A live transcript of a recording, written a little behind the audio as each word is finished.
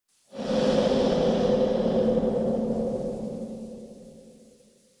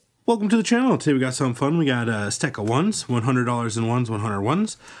Welcome to the channel. Today we got something fun. We got a stack of ones, $100 in ones, 100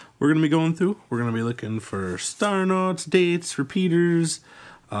 ones. We're going to be going through. We're going to be looking for star notes, dates, repeaters,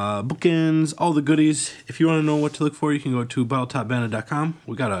 bookends, all the goodies. If you want to know what to look for, you can go to BattleTopBandit.com.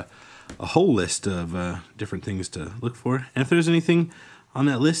 We got a whole list of different things to look for. And if there's anything on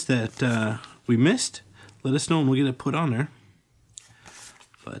that list that we missed, let us know and we'll get it put on there.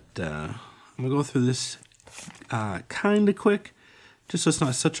 But I'm going to go through this kind of quick, just so it's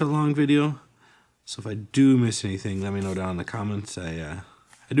not such a long video. So if I do miss anything, let me know down in the comments. I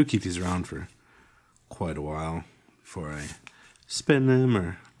do keep these around for quite a while before I spend them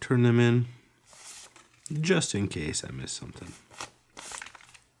or turn them in, just in case I miss something.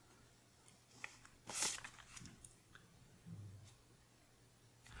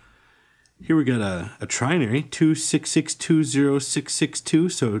 Here we got a Trinary,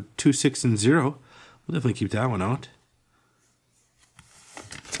 266206662, so 2, 6, and 0. We'll definitely keep that one out.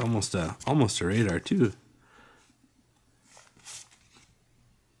 It's almost a radar too.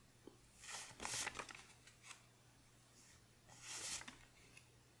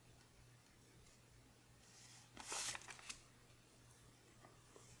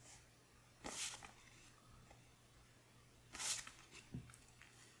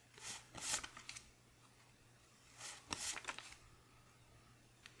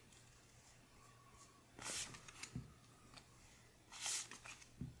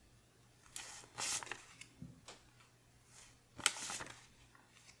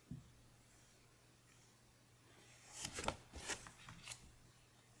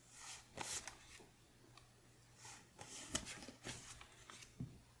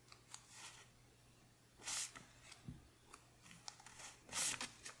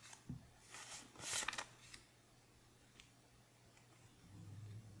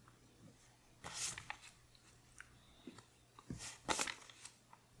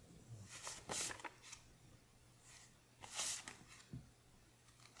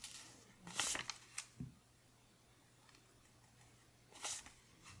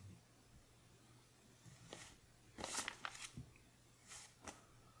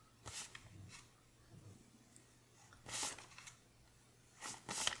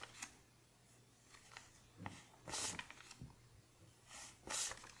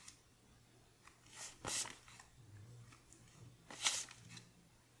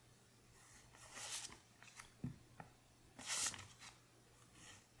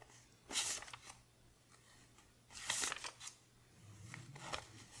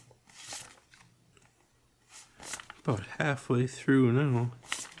 About halfway through now.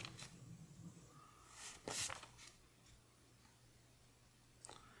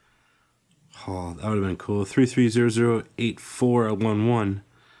 Oh, that would have been cool. 33008411.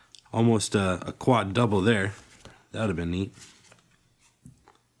 Almost a quad double there. That would have been neat.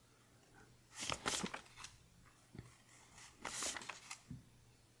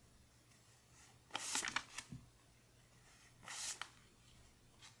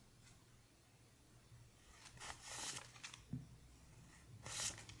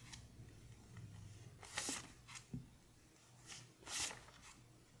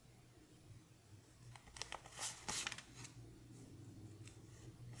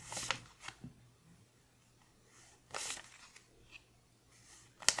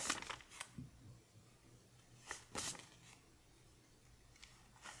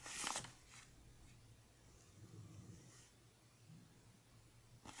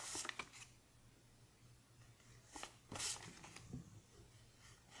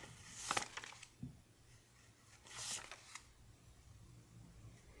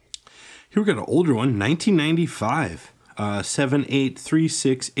 Here we got an older one, 1995,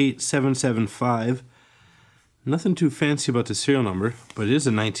 783687775. Nothing too fancy about the serial number, but it is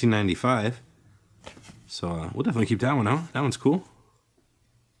a 1995. So we'll definitely keep that one out. That one's cool.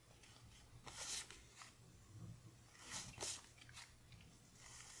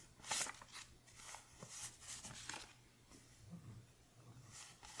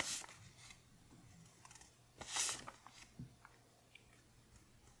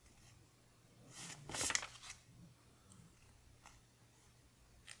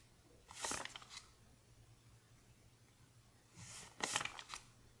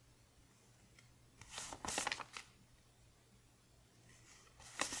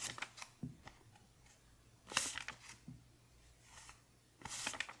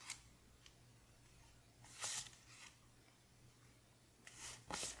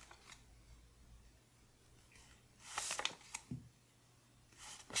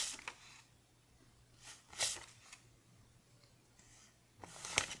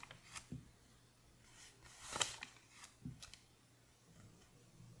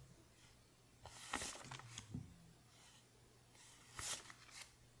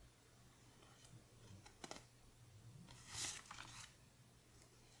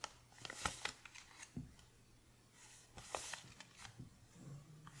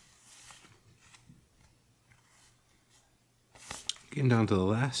 Getting down to the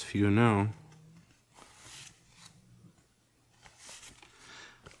last few now.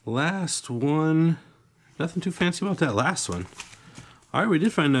 Last one. Nothing too fancy about that last one. All right, we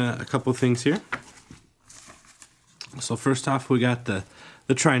did find a couple things here. So first off, we got the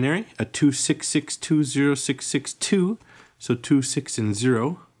Trinary, a 266206662, so 2, 6, and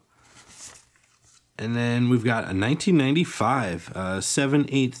 0. And then we've got a 1995,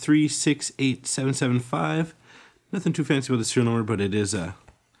 783687775. Nothing too fancy with the serial number, but it is an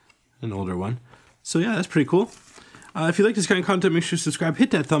older one. So yeah, that's pretty cool. If you like this kind of content, make sure to subscribe,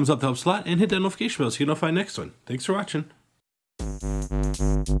 hit that thumbs up, that helps a lot, and hit that notification bell so you get notified next one. Thanks for watching.